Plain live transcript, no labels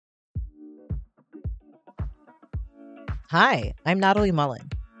Hi, I'm Natalie Mullen,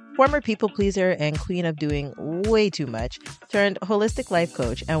 former people pleaser and queen of doing way too much, turned holistic life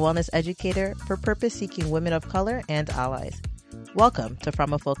coach and wellness educator for purpose seeking women of color and allies. Welcome to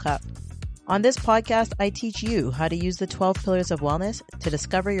From a Full Cup. On this podcast, I teach you how to use the 12 pillars of wellness to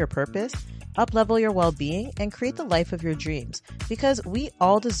discover your purpose, up-level your well-being, and create the life of your dreams, because we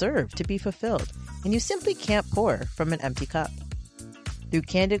all deserve to be fulfilled, and you simply can't pour from an empty cup. Through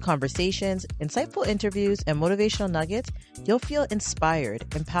candid conversations, insightful interviews, and motivational nuggets, you'll feel inspired,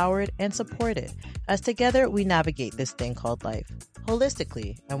 empowered, and supported as together we navigate this thing called life,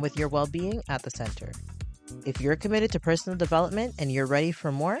 holistically and with your well-being at the center. If you're committed to personal development and you're ready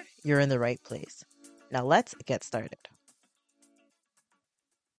for more, you're in the right place. Now let's get started.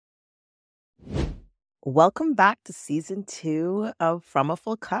 Welcome back to Season 2 of From a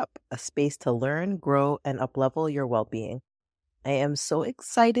Full Cup, a space to learn, grow, and uplevel your well-being. I am so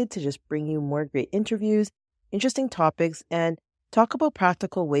excited to just bring you more great interviews, interesting topics, and talk about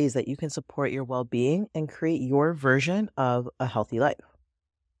practical ways that you can support your well-being and create your version of a healthy life.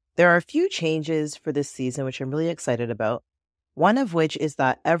 There are a few changes for this season, which I'm really excited about. One of which is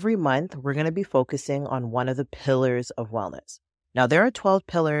that every month we're going to be focusing on one of the pillars of wellness. Now, there are 12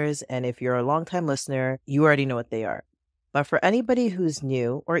 pillars, and if you're a longtime listener, you already know what they are. But for anybody who's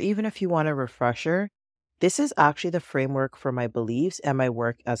new, or even if you want a refresher, this is actually the framework for my beliefs and my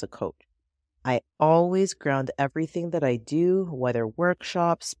work as a coach. I always ground everything that I do, whether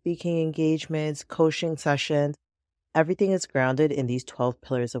workshops, speaking engagements, coaching sessions, everything is grounded in these 12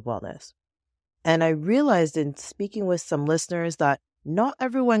 pillars of wellness. And I realized in speaking with some listeners that not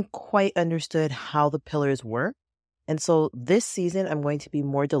everyone quite understood how the pillars work. And so this season, I'm going to be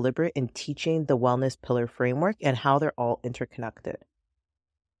more deliberate in teaching the wellness pillar framework and how they're all interconnected.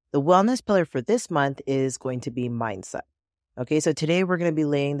 The wellness pillar for this month is going to be mindset. Okay, so today we're going to be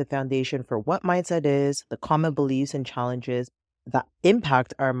laying the foundation for what mindset is, the common beliefs and challenges that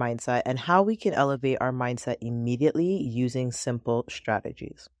impact our mindset, and how we can elevate our mindset immediately using simple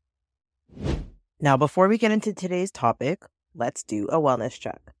strategies. Now, before we get into today's topic, let's do a wellness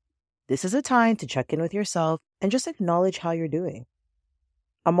check. This is a time to check in with yourself and just acknowledge how you're doing.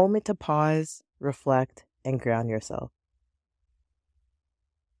 A moment to pause, reflect, and ground yourself.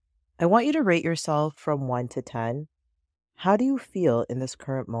 I want you to rate yourself from 1 to 10. How do you feel in this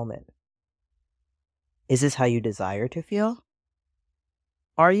current moment? Is this how you desire to feel?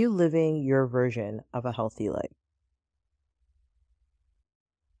 Are you living your version of a healthy life?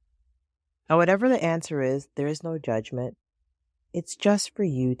 Now, whatever the answer is, there is no judgment. It's just for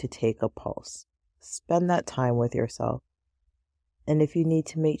you to take a pulse. Spend that time with yourself. And if you need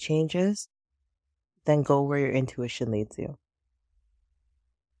to make changes, then go where your intuition leads you.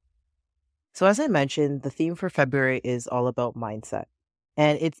 So as I mentioned, the theme for February is all about mindset.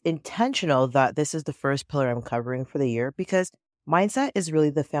 And it's intentional that this is the first pillar I'm covering for the year because mindset is really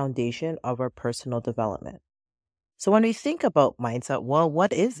the foundation of our personal development. So when we think about mindset, well,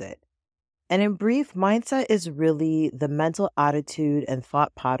 what is it? And in brief, mindset is really the mental attitude and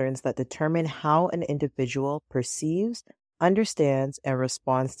thought patterns that determine how an individual perceives, understands, and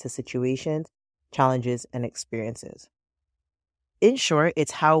responds to situations, challenges, and experiences. In short,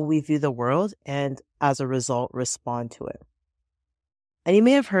 it's how we view the world and, as a result, respond to it. And you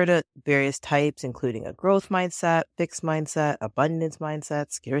may have heard of various types, including a growth mindset, fixed mindset, abundance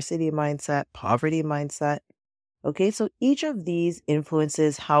mindset, scarcity mindset, poverty mindset. Okay, so each of these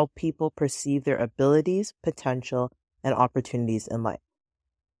influences how people perceive their abilities, potential, and opportunities in life.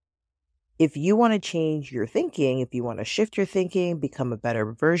 If you want to change your thinking, if you want to shift your thinking, become a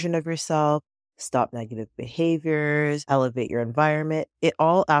better version of yourself, stop negative behaviors, elevate your environment, it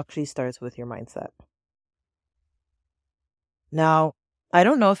all actually starts with your mindset. Now, I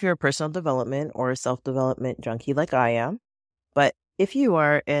don't know if you're a personal development or a self-development junkie like I am, but if you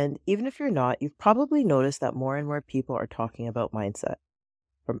are, and even if you're not, you've probably noticed that more and more people are talking about mindset.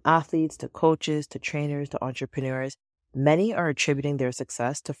 From athletes to coaches to trainers to entrepreneurs, many are attributing their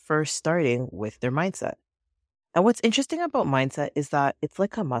success to first starting with their mindset. And what's interesting about mindset is that it's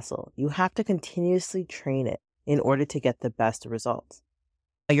like a muscle. You have to continuously train it in order to get the best results.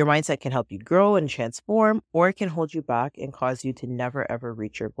 Your mindset can help you grow and transform, or it can hold you back and cause you to never ever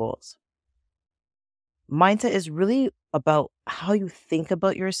reach your goals. Mindset is really about how you think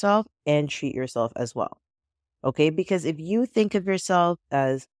about yourself and treat yourself as well. Okay, because if you think of yourself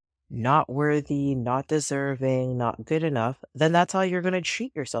as not worthy, not deserving, not good enough, then that's how you're going to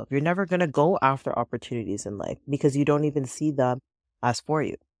treat yourself. You're never going to go after opportunities in life because you don't even see them as for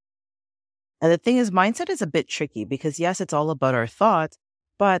you. And the thing is, mindset is a bit tricky because yes, it's all about our thoughts,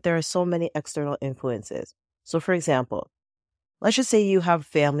 but there are so many external influences. So for example, Let's just say you have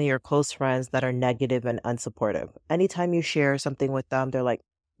family or close friends that are negative and unsupportive. Anytime you share something with them, they're like,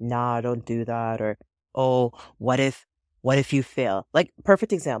 nah, don't do that. Or, oh, what if you fail? Like,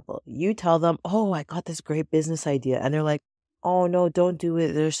 perfect example. You tell them, oh, I got this great business idea. And they're like, oh, no, don't do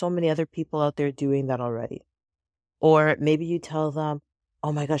it. There's so many other people out there doing that already. Or maybe you tell them,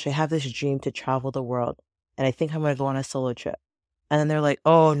 oh my gosh, I have this dream to travel the world. And I think I'm going to go on a solo trip. And then they're like,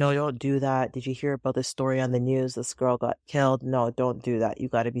 oh, no, don't do that. Did you hear about this story on the news? This girl got killed. No, don't do that. You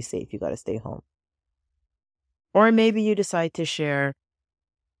got to be safe. You got to stay home. Or maybe you decide to share,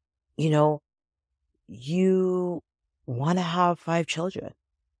 you know, you want to have 5 children.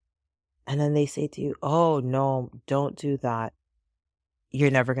 And then they say to you, oh, no, don't do that.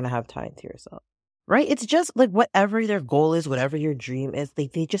 You're never going to have time to yourself. Right? It's just like whatever their goal is, whatever your dream is, they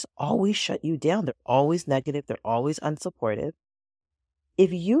just always shut you down. They're always negative. They're always unsupportive.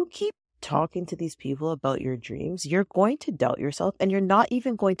 If you keep talking to these people about your dreams, you're going to doubt yourself and you're not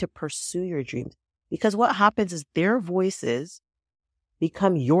even going to pursue your dreams. Because what happens is their voices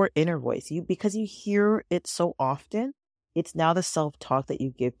become your inner voice. Because you hear it so often, it's now the self-talk that you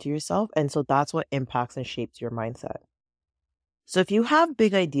give to yourself. And so that's what impacts and shapes your mindset. So if you have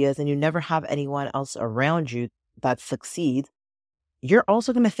big ideas and you never have anyone else around you that succeeds, you're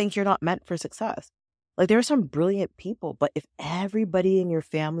also going to think you're not meant for success. Like there are some brilliant people, but if everybody in your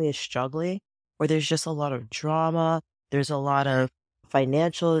family is struggling, or there's just a lot of drama, there's a lot of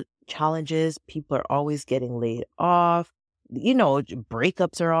financial challenges, people are always getting laid off,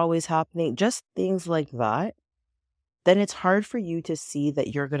 breakups are always happening, just things like that, then it's hard for you to see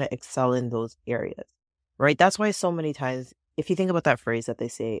that you're going to excel in those areas, right? That's why so many times, if you think about that phrase that they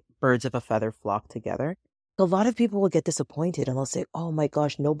say, birds of a feather flock together, a lot of people will get disappointed and they'll say, oh my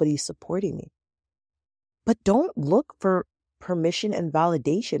gosh, nobody's supporting me. But don't look for permission and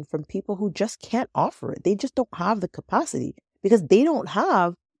validation from people who just can't offer it. They just don't have the capacity because they don't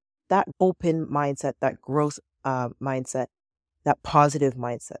have that open mindset, that growth mindset, that positive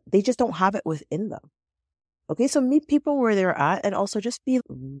mindset. They just don't have it within them. Okay, so meet people where they're at and also just be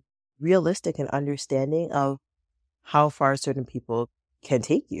realistic and understanding of how far certain people can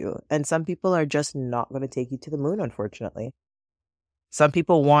take you. And some people are just not going to take you to the moon, unfortunately. Some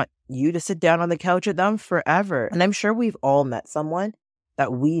people want you to sit down on the couch with them forever. And I'm sure we've all met someone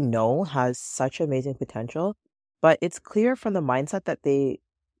that we know has such amazing potential, but it's clear from the mindset that they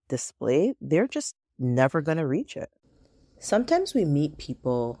display, they're just never going to reach it. Sometimes we meet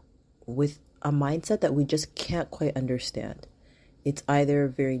people with a mindset that we just can't quite understand. It's either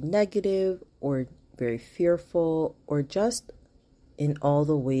very negative or very fearful or just in all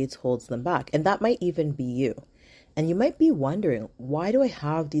the ways holds them back. And that might even be you. And you might be wondering, why do I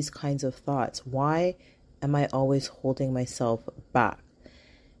have these kinds of thoughts? Why am I always holding myself back?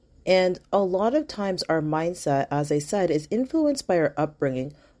 And a lot of times our mindset, as I said, is influenced by our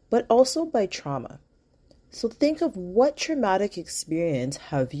upbringing, but also by trauma. So think of what traumatic experience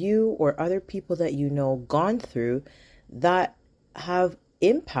have you or other people that you know gone through that have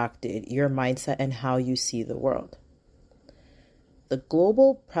impacted your mindset and how you see the world. The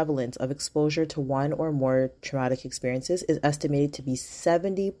global prevalence of exposure to one or more traumatic experiences is estimated to be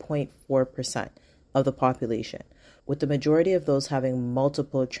 70.4% of the population, with the majority of those having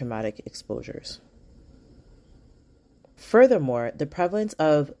multiple traumatic exposures. Furthermore, the prevalence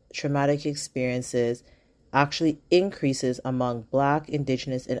of traumatic experiences actually increases among Black,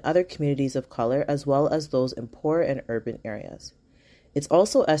 Indigenous, and other communities of color, as well as those in poor and urban areas. It's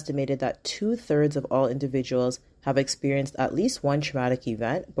also estimated that 2/3 of all individuals have experienced at least one traumatic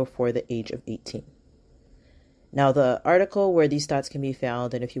event before the age of 18. Now, the article where these stats can be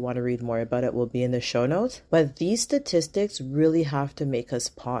found, and if you want to read more about it, will be in the show notes. But these statistics really have to make us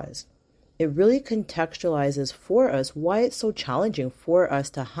pause. It really contextualizes for us why it's so challenging for us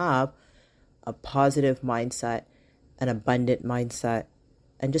to have a positive mindset, an abundant mindset,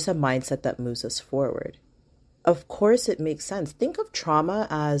 and just a mindset that moves us forward. Of course, it makes sense. Think of trauma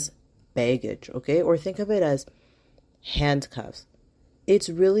as baggage, okay? Or think of it as handcuffs. It's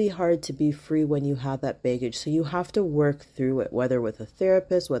really hard to be free when you have that baggage. So you have to work through it, whether with a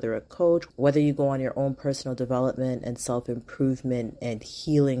therapist, whether a coach, whether you go on your own personal development and self-improvement and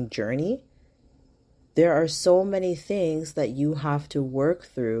healing journey. There are so many things that you have to work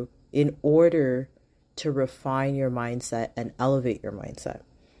through in order to refine your mindset and elevate your mindset.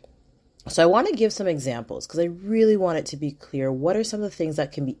 So I want to give some examples because I really want it to be clear what are some of the things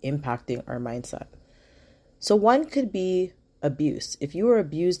that can be impacting our mindset. So one could be abuse. If you were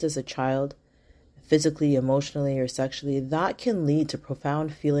abused as a child, physically, emotionally, or sexually, that can lead to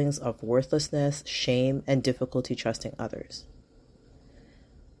profound feelings of worthlessness, shame, and difficulty trusting others.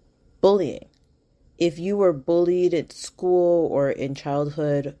 Bullying. If you were bullied at school or in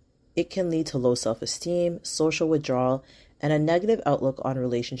childhood, it can lead to low self esteem, social withdrawal, and a negative outlook on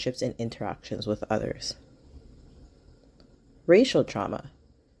relationships and interactions with others. Racial trauma.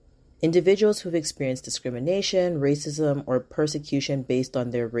 Individuals who've experienced discrimination, racism, or persecution based on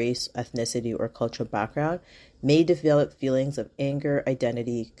their race, ethnicity, or cultural background may develop feelings of anger,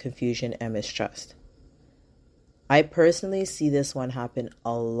 identity, confusion, and mistrust. I personally see this one happen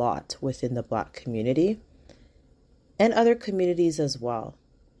a lot within the Black community and other communities as well.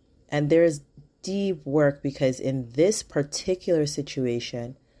 And there's deep work because in this particular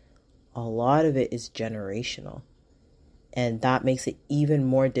situation, a lot of it is generational. And that makes it even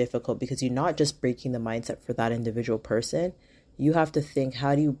more difficult because you're not just breaking the mindset for that individual person. You have to think,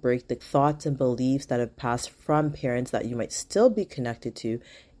 how do you break the thoughts and beliefs that have passed from parents that you might still be connected to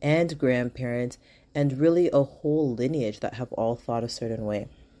and grandparents and really a whole lineage that have all thought a certain way.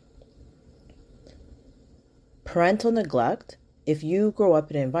 Parental neglect. If you grow up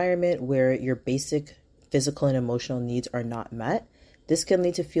in an environment where your basic physical and emotional needs are not met, this can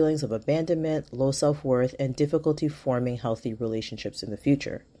lead to feelings of abandonment, low self-worth, and difficulty forming healthy relationships in the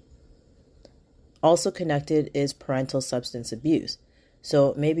future. Also connected is parental substance abuse.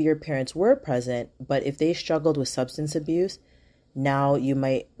 So maybe your parents were present, but if they struggled with substance abuse, now you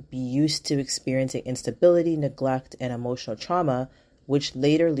might be used to experiencing instability, neglect, and emotional trauma, which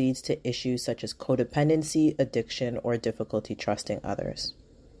later leads to issues such as codependency, addiction, or difficulty trusting others.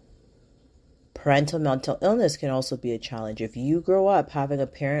 Parental mental illness can also be a challenge. If you grow up having a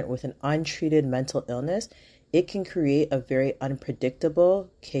parent with an untreated mental illness, it can create a very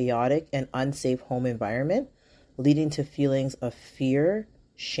unpredictable, chaotic, and unsafe home environment, leading to feelings of fear,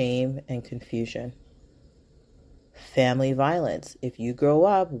 shame, and confusion. Family violence. If you grow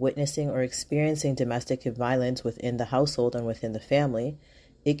up witnessing or experiencing domestic violence within the household and within the family,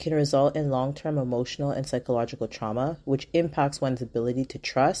 it can result in long-term emotional and psychological trauma, which impacts one's ability to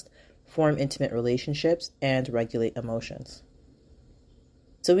trust, form intimate relationships, and regulate emotions.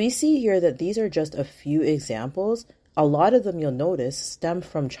 So we see here that these are just a few examples. A lot of them, you'll notice, stem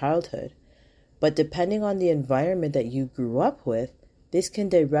from childhood. But depending on the environment that you grew up with, this can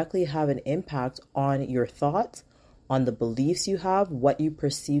directly have an impact on your thoughts, on the beliefs you have, what you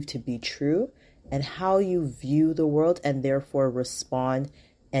perceive to be true, and how you view the world and therefore respond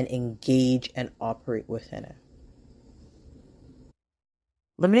and engage and operate within it.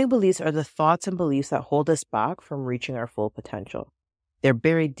 Limiting beliefs are the thoughts and beliefs that hold us back from reaching our full potential. They're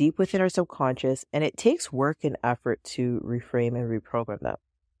buried deep within our subconscious, and it takes work and effort to reframe and reprogram them.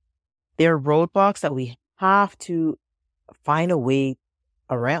 They're roadblocks that we have to find a way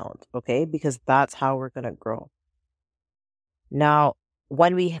around, okay? Because that's how we're going to grow. Now,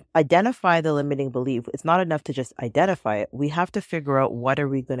 when we identify the limiting belief, it's not enough to just identify it. We have to figure out what are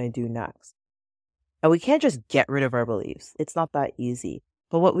we going to do next. And we can't just get rid of our beliefs. It's not that easy.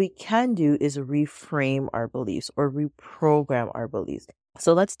 But what we can do is reframe our beliefs or reprogram our beliefs.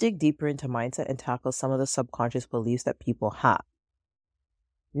 So let's dig deeper into mindset and tackle some of the subconscious beliefs that people have.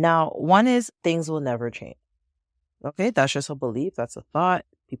 Now, one is things will never change. Okay, that's just a belief. That's a thought.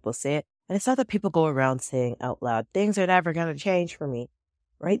 People say it. And it's not that people go around saying out loud, things are never going to change for me,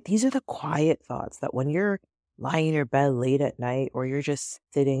 right? These are the quiet thoughts that when you're lying in your bed late at night or you're just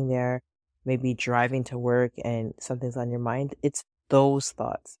sitting there, maybe driving to work and something's on your mind, it's those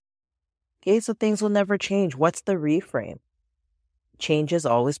thoughts. Okay, so things will never change. What's the reframe? Change is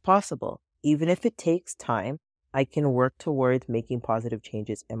always possible. Even if it takes time, I can work towards making positive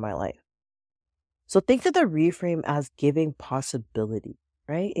changes in my life. So think of the reframe as giving possibility,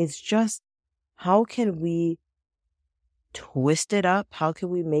 right? It's just, how can we twist it up? How can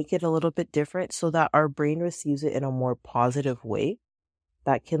we make it a little bit different so that our brain receives it in a more positive way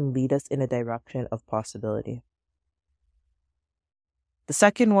that can lead us in a direction of possibility? The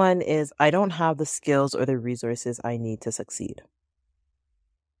second one is, I don't have the skills or the resources I need to succeed.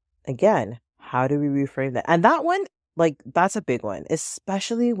 Again, how do we reframe that? And that one, that's a big one,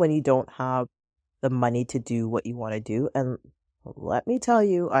 especially when you don't have the money to do what you want to do. And let me tell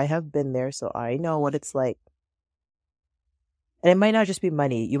you, I have been there, so I know what it's like. And it might not just be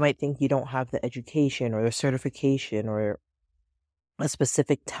money. You might think you don't have the education or the certification or a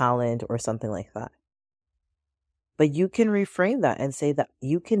specific talent or something like that. But you can reframe that and say that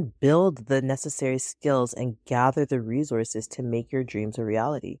you can build the necessary skills and gather the resources to make your dreams a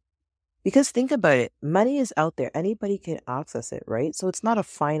reality. Because think about it, money is out there. Anybody can access it, right? So it's not a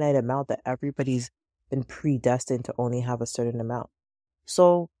finite amount that everybody's been predestined to only have a certain amount.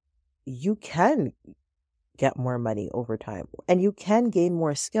 So you can get more money over time and you can gain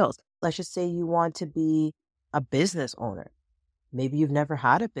more skills. Let's just say you want to be a business owner. Maybe you've never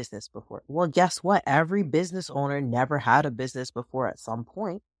had a business before. Well, guess what? Every business owner never had a business before at some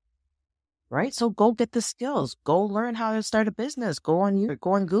point, right? So go get the skills. Go learn how to start a business. Go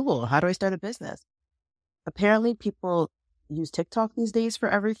on Google. How do I start a business? Apparently, people use TikTok these days for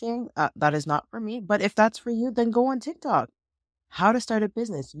everything. That is not for me. But if that's for you, then go on TikTok. How to start a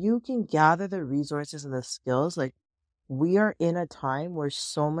business. You can gather the resources and the skills. Like, we are in a time where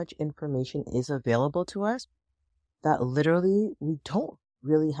so much information is available to us that literally we don't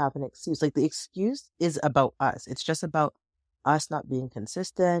really have an excuse. Like, the excuse is about us. It's just about us not being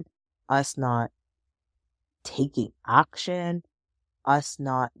consistent, us not taking action, us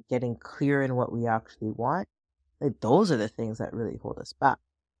not getting clear in what we actually want. Like, those are the things that really hold us back.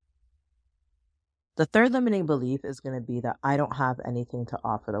 The third limiting belief is going to be that I don't have anything to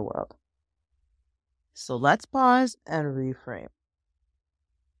offer the world. So let's pause and reframe.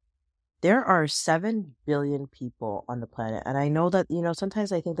 There are 7 billion people on the planet. And I know that,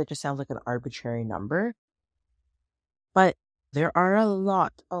 sometimes I think that just sounds like an arbitrary number, but there are a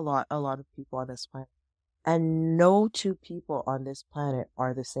lot of people on this planet. And no two people on this planet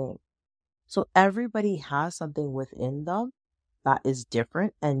are the same. So everybody has something within them that is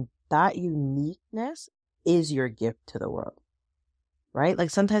different. And that uniqueness is your gift to the world, right? Like,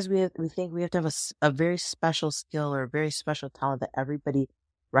 sometimes we think we have to have a very special skill or a very special talent that everybody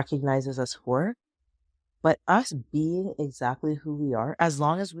recognizes us for. But us being exactly who we are, as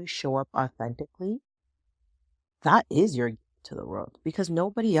long as we show up authentically, that is your gift to the world, because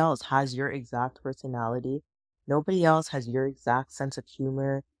nobody else has your exact personality. Nobody else has your exact sense of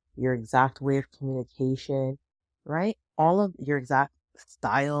humor, your exact way of communication, right? All of your exact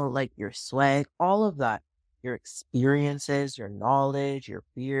style, like your swag, all of that, your experiences, your knowledge, your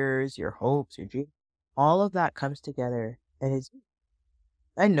fears, your hopes, your dreams, all of that comes together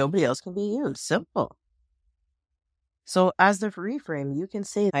and nobody else can be you. Simple. So, as the reframe, you can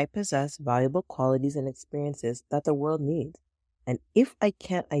say, I possess valuable qualities and experiences that the world needs. And if I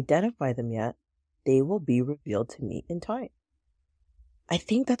can't identify them yet, they will be revealed to me in time. I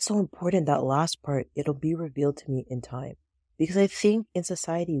think that's so important, that last part, it'll be revealed to me in time. Because I think in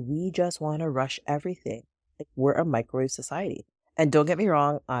society, we just want to rush everything. Like, we're a microwave society. And don't get me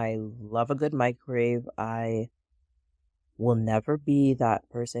wrong, I love a good microwave. I will never be that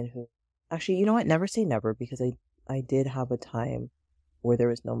person who, actually, you know what? Never say never, because I did have a time where there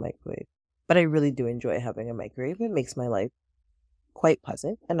was no microwave. But I really do enjoy having a microwave. It makes my life quite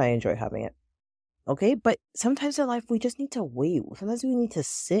pleasant, and I enjoy having it. Okay, but sometimes in life we just need to wait. Sometimes we need to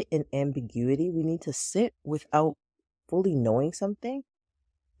sit in ambiguity. We need to sit without fully knowing something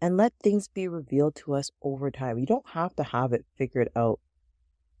and let things be revealed to us over time. You don't have to have it figured out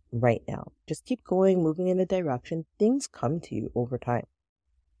right now. Just keep going, moving in a direction. Things come to you over time.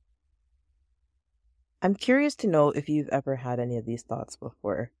 I'm curious to know if you've ever had any of these thoughts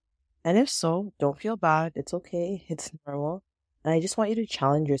before. And if so, don't feel bad. It's okay. It's normal. And I just want you to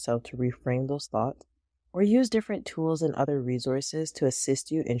challenge yourself to reframe those thoughts or use different tools and other resources to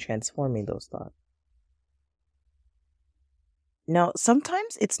assist you in transforming those thoughts. Now,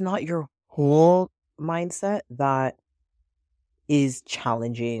 sometimes it's not your whole mindset that is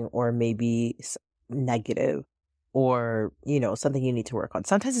challenging or maybe negative or, something you need to work on.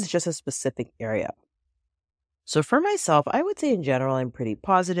 Sometimes it's just a specific area. So for myself, I would say in general, I'm pretty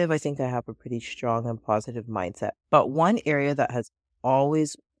positive. I think I have a pretty strong and positive mindset. But one area that has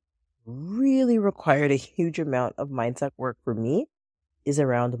always really required a huge amount of mindset work for me is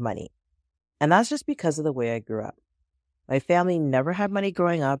around money. And that's just because of the way I grew up. My family never had money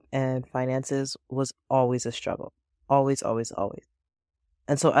growing up, and finances was always a struggle. Always, always, always.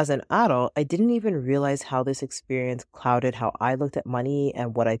 And so as an adult, I didn't even realize how this experience clouded how I looked at money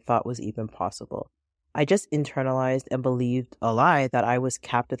and what I thought was even possible. I just internalized and believed a lie that I was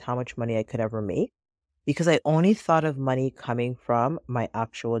capped at how much money I could ever make because I only thought of money coming from my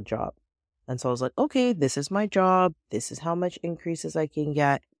actual job. And so I was like, okay, this is my job. This is how much increases I can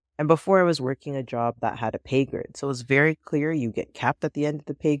get. And before, I was working a job that had a pay grid. So it was very clear you get capped at the end of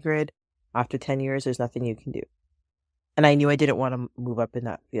the pay grid. After 10 years, there's nothing you can do. And I knew I didn't want to move up in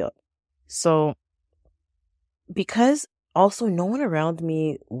that field. So because also no one around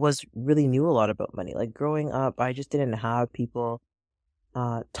me really knew a lot about money. Like, growing up, I just didn't have people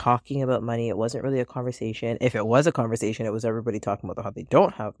talking about money. It wasn't really a conversation. If it was a conversation, it was everybody talking about how they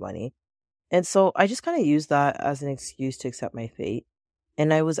don't have money. And so I just kind of used that as an excuse to accept my fate.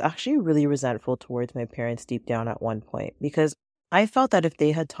 And I was actually really resentful towards my parents deep down at one point because I felt that if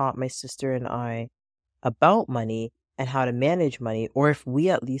they had taught my sister and I about money and how to manage money, or if we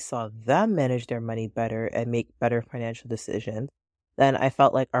at least saw them manage their money better and make better financial decisions, then I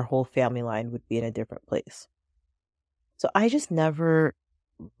felt like our whole family line would be in a different place. So I just never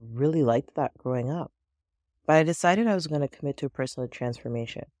really liked that growing up. But I decided I was going to commit to a personal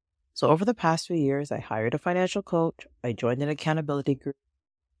transformation. So over the past few years, I hired a financial coach, I joined an accountability group,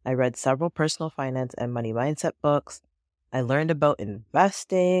 I read several personal finance and money mindset books, I learned about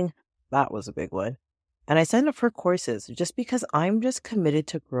investing. That was a big one. And I signed up for courses just because I'm just committed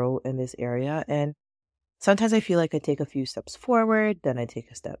to grow in this area. And sometimes I feel like I take a few steps forward, then I take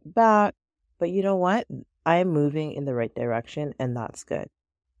a step back. But you know what? I'm moving in the right direction, and that's good.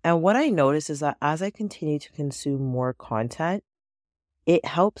 And what I notice is that as I continue to consume more content, it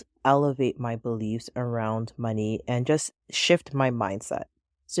helps elevate my beliefs around money and just shift my mindset.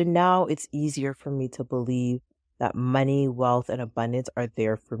 So now it's easier for me to believe that money, wealth, and abundance are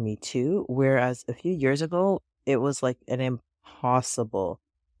there for me too. Whereas a few years ago, it was like an impossible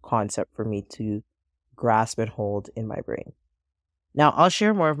concept for me to grasp and hold in my brain. Now, I'll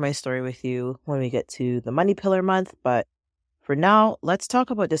share more of my story with you when we get to the money pillar month, but for now, let's talk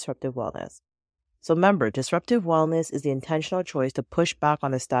about disruptive wellness. So remember, disruptive wellness is the intentional choice to push back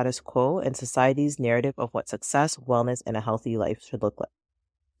on the status quo and society's narrative of what success, wellness, and a healthy life should look like.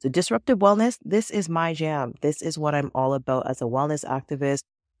 So disruptive wellness, this is my jam. This is what I'm all about as a wellness activist,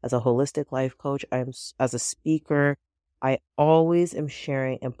 as a holistic life coach, as a speaker. I always am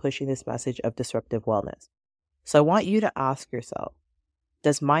sharing and pushing this message of disruptive wellness. So I want you to ask yourself,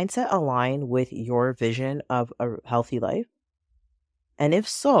 does mindset align with your vision of a healthy life? And if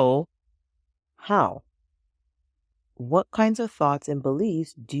so, how? What kinds of thoughts and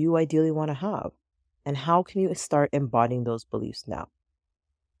beliefs do you ideally want to have? And how can you start embodying those beliefs now?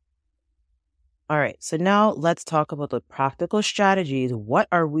 All right, so now let's talk about the practical strategies. What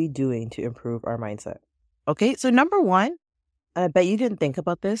are we doing to improve our mindset? Okay, so number one, and I bet you didn't think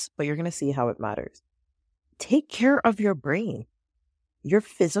about this, but you're going to see how it matters. Take care of your brain, your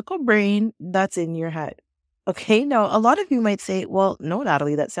physical brain that's in your head. Okay, now a lot of you might say, well, no,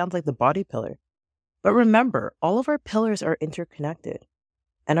 Natalie, that sounds like the body pillar. But remember, all of our pillars are interconnected,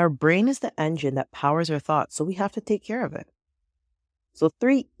 and our brain is the engine that powers our thoughts, so we have to take care of it. So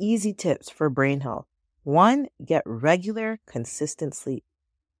 3 easy tips for brain health. 1, get regular, consistent sleep.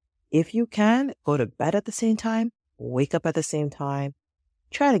 If you can, go to bed at the same time, wake up at the same time.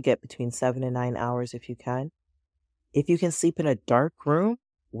 Try to get between 7 and 9 hours if you can. If you can sleep in a dark room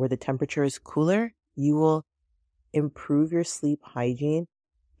where the temperature is cooler, you will improve your sleep hygiene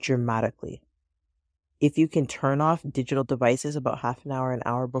dramatically. If you can turn off digital devices about half an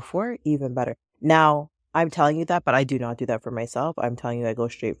hour before, even better. Now, I'm telling you that, but I do not do that for myself. I'm telling you I go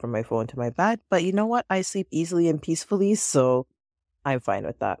straight from my phone to my bed. But you know what? I sleep easily and peacefully, so I'm fine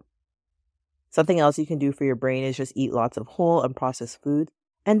with that. Something else you can do for your brain is just eat lots of whole and processed food.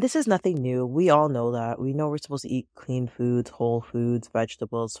 And this is nothing new. We all know that. We know we're supposed to eat clean foods, whole foods,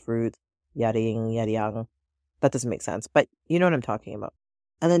 vegetables, fruits, yada yang, yada yang. That doesn't make sense, but you know what I'm talking about.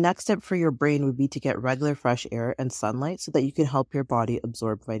 And the next step for your brain would be to get regular fresh air and sunlight so that you can help your body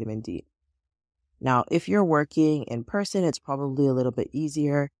absorb vitamin D. Now, if you're working in person, it's probably a little bit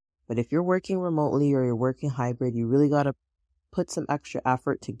easier. But if you're working remotely or you're working hybrid, you really got to put some extra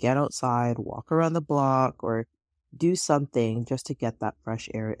effort to get outside, walk around the block, or do something just to get that fresh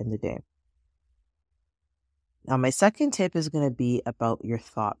air in the day. Now, my second tip is going to be about your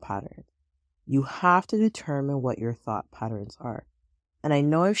thought patterns. You have to determine what your thought patterns are. And I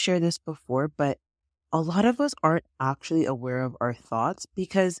know I've shared this before, but a lot of us aren't actually aware of our thoughts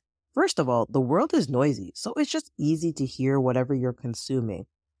because, first of all, the world is noisy. So it's just easy to hear whatever you're consuming,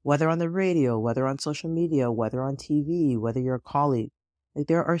 whether on the radio, whether on social media, whether on TV, whether you're a colleague. Like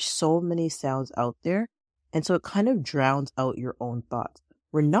there are so many sounds out there. And so it kind of drowns out your own thoughts.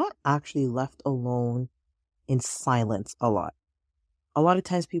 We're not actually left alone in silence a lot. A lot of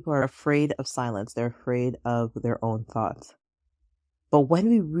times people are afraid of silence. They're afraid of their own thoughts. But when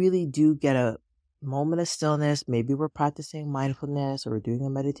we really do get a moment of stillness, maybe we're practicing mindfulness or we're doing a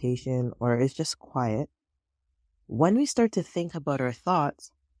meditation or it's just quiet. When we start to think about our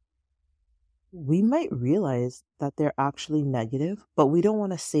thoughts, we might realize that they're actually negative, but we don't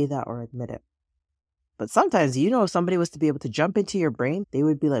want to say that or admit it. But sometimes, if somebody was to be able to jump into your brain, they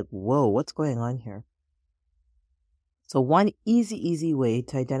would be like, whoa, what's going on here? So one easy way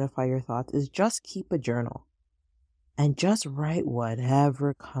to identify your thoughts is just keep a journal. And just write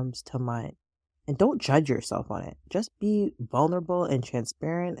whatever comes to mind. And don't judge yourself on it. Just be vulnerable and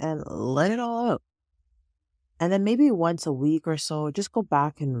transparent and let it all out. And then maybe once a week or so, just go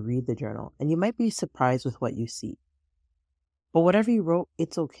back and read the journal. And you might be surprised with what you see. But whatever you wrote,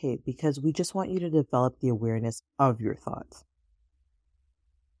 it's okay because we just want you to develop the awareness of your thoughts.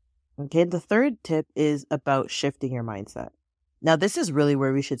 Okay, the third tip is about shifting your mindset. Now, this is really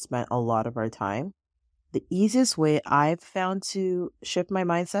where we should spend a lot of our time. The easiest way I've found to shift my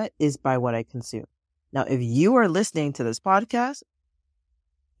mindset is by what I consume. Now, if you are listening to this podcast,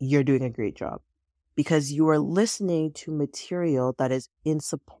 you're doing a great job because you are listening to material that is in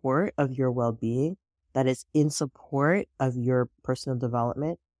support of your well-being, that is in support of your personal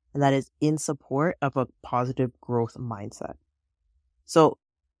development, and that is in support of a positive growth mindset. So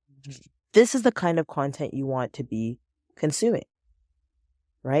this is the kind of content you want to be consuming,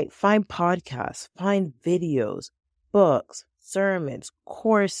 right? Find podcasts, find videos, books, sermons,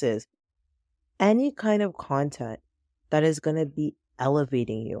 courses, any kind of content that is going to be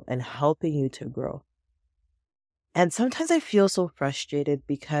elevating you and helping you to grow. And sometimes I feel so frustrated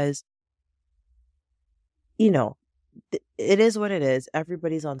because, it is what it is.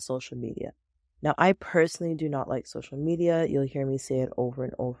 Everybody's on social media. Now, I personally do not like social media. You'll hear me say it over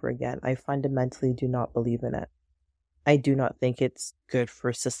and over again. I fundamentally do not believe in it. I do not think it's good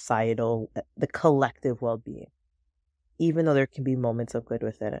for the collective well-being, even though there can be moments of good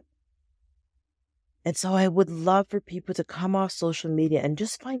within it. And so I would love for people to come off social media and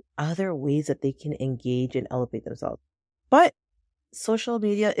just find other ways that they can engage and elevate themselves. But social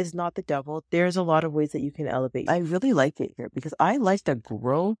media is not the devil. There's a lot of ways that you can elevate. I really like it here because I like the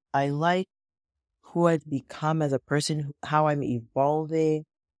growth. I like who I've become as a person, how I'm evolving.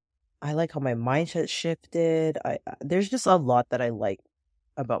 I like how my mindset shifted. There's just a lot that I like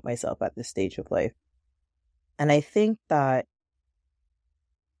about myself at this stage of life. And I think that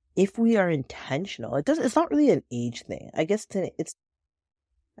if we are intentional, it's not really an age thing. I guess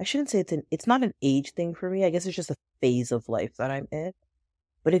I shouldn't say it's not an age thing for me. I guess it's just a phase of life that I'm in.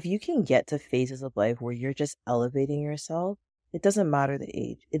 But if you can get to phases of life where you're just elevating yourself, it doesn't matter the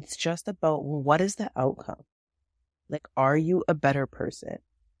age. It's just about, well, what is the outcome? Like, are you a better person?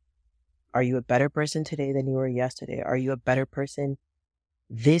 Are you a better person today than you were yesterday? Are you a better person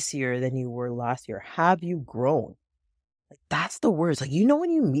this year than you were last year? Have you grown? Like, that's the words. Like,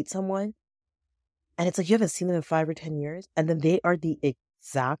 when you meet someone and it's like you haven't seen them in 5 or 10 years and then they are the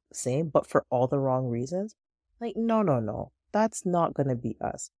exact same, but for all the wrong reasons. Like, no. That's not going to be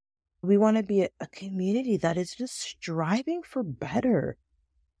us. We want to be a community that is just striving for better,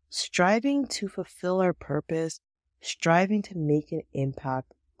 striving to fulfill our purpose, striving to make an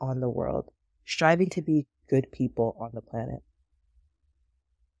impact on the world, striving to be good people on the planet.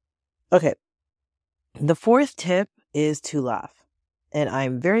 Okay. The fourth tip is to laugh. And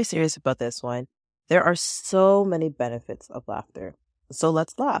I'm very serious about this one. There are so many benefits of laughter. So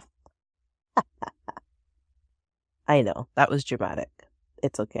let's laugh. I know, that was dramatic.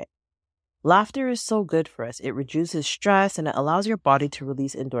 It's okay. Laughter is so good for us. It reduces stress and it allows your body to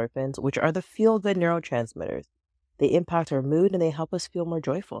release endorphins, which are the feel-good neurotransmitters. They impact our mood and they help us feel more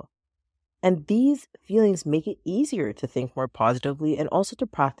joyful. And these feelings make it easier to think more positively and also to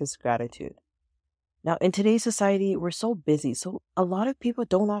practice gratitude. Now, in today's society, we're so busy, so a lot of people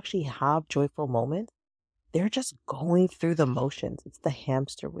don't actually have joyful moments. They're just going through the motions. It's the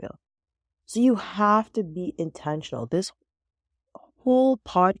hamster wheel. So you have to be intentional. This whole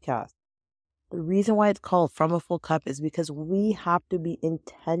podcast, the reason why it's called From a Full Cup is because we have to be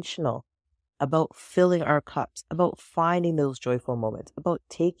intentional about filling our cups, about finding those joyful moments, about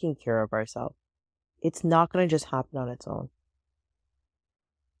taking care of ourselves. It's not going to just happen on its own.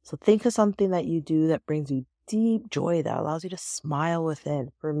 So think of something that you do that brings you deep joy, that allows you to smile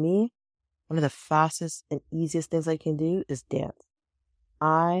within. For me, one of the fastest and easiest things I can do is dance.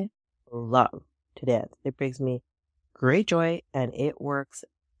 I love to dance. It brings me great joy and it works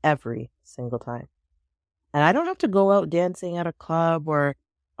every single time. And I don't have to go out dancing at a club or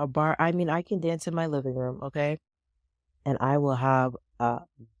a bar. I mean, I can dance in my living room, okay? And I will have a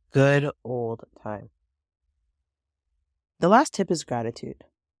good old time. The last tip is gratitude.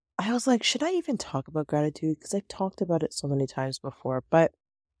 I was like, should I even talk about gratitude? Because I've talked about it so many times before, but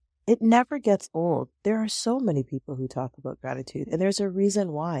it never gets old. There are so many people who talk about gratitude, and there's a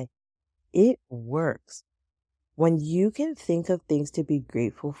reason why. It works. When you can think of things to be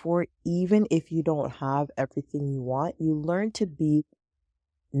grateful for, even if you don't have everything you want, you learn to be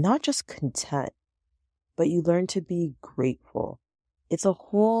not just content, but you learn to be grateful. It's a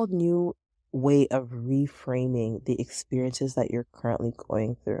whole new way of reframing the experiences that you're currently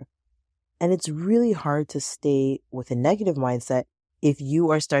going through. And it's really hard to stay with a negative mindset if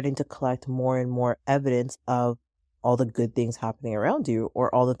you are starting to collect more and more evidence of all the good things happening around you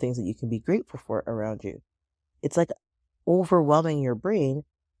or all the things that you can be grateful for around you. It's like overwhelming your brain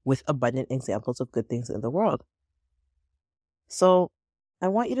with abundant examples of good things in the world. So I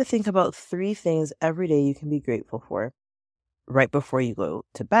want you to think about 3 things every day you can be grateful for right before you go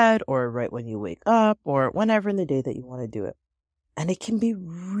to bed or right when you wake up or whenever in the day that you want to do it. And it can be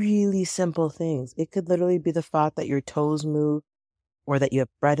really simple things. It could literally be the fact that your toes move or that you have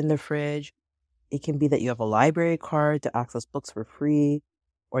bread in the fridge. It can be that you have a library card to access books for free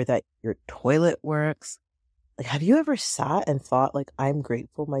or that your toilet works. Like, have you ever sat and thought, like, I'm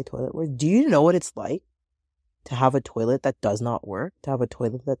grateful my toilet works? Do you know what it's like to have a toilet that does not work, to have a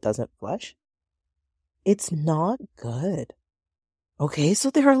toilet that doesn't flush? It's not good. Okay, so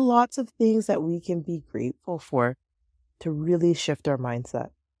there are lots of things that we can be grateful for to really shift our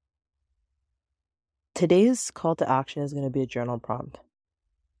mindset. Today's call to action is going to be a journal prompt.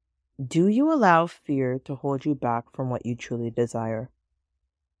 Do you allow fear to hold you back from what you truly desire?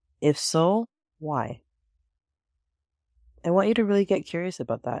 If so, why? I want you to really get curious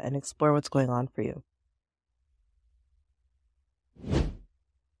about that and explore what's going on for you.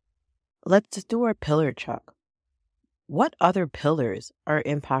 Let's do our pillar check. What other pillars are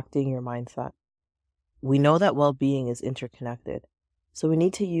impacting your mindset? We know that well-being is interconnected, so we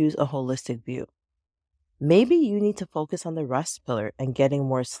need to use a holistic view. Maybe you need to focus on the rest pillar and getting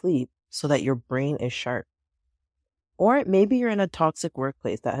more sleep so that your brain is sharp. Or maybe you're in a toxic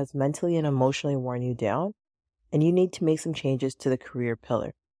workplace that has mentally and emotionally worn you down, and you need to make some changes to the career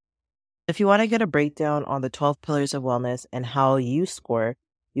pillar. If you want to get a breakdown on the 12 pillars of wellness and how you score,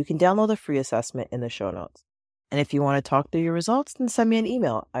 you can download the free assessment in the show notes. And if you want to talk through your results, then send me an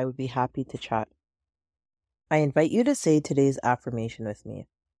email. I would be happy to chat. I invite you to say today's affirmation with me.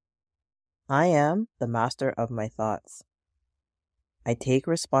 I am the master of my thoughts. I take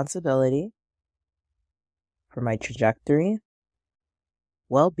responsibility for my trajectory,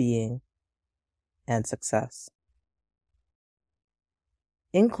 well-being, and success.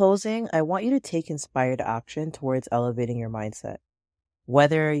 In closing, I want you to take inspired action towards elevating your mindset.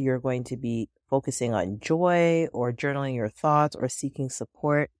 Whether you're going to be focusing on joy or journaling your thoughts or seeking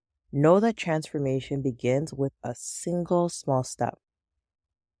support, know that transformation begins with a single small step.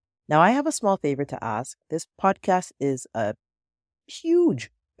 Now, I have a small favor to ask. This podcast is a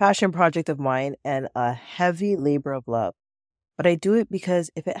huge passion project of mine and a heavy labor of love. But I do it because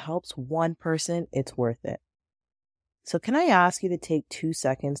if it helps one person, it's worth it. So can I ask you to take 2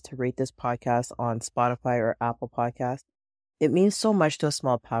 seconds to rate this podcast on Spotify or Apple Podcasts? It means so much to a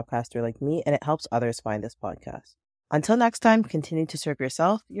small podcaster like me, and it helps others find this podcast. Until next time, continue to serve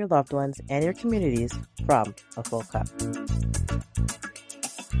yourself, your loved ones, and your communities from a full cup.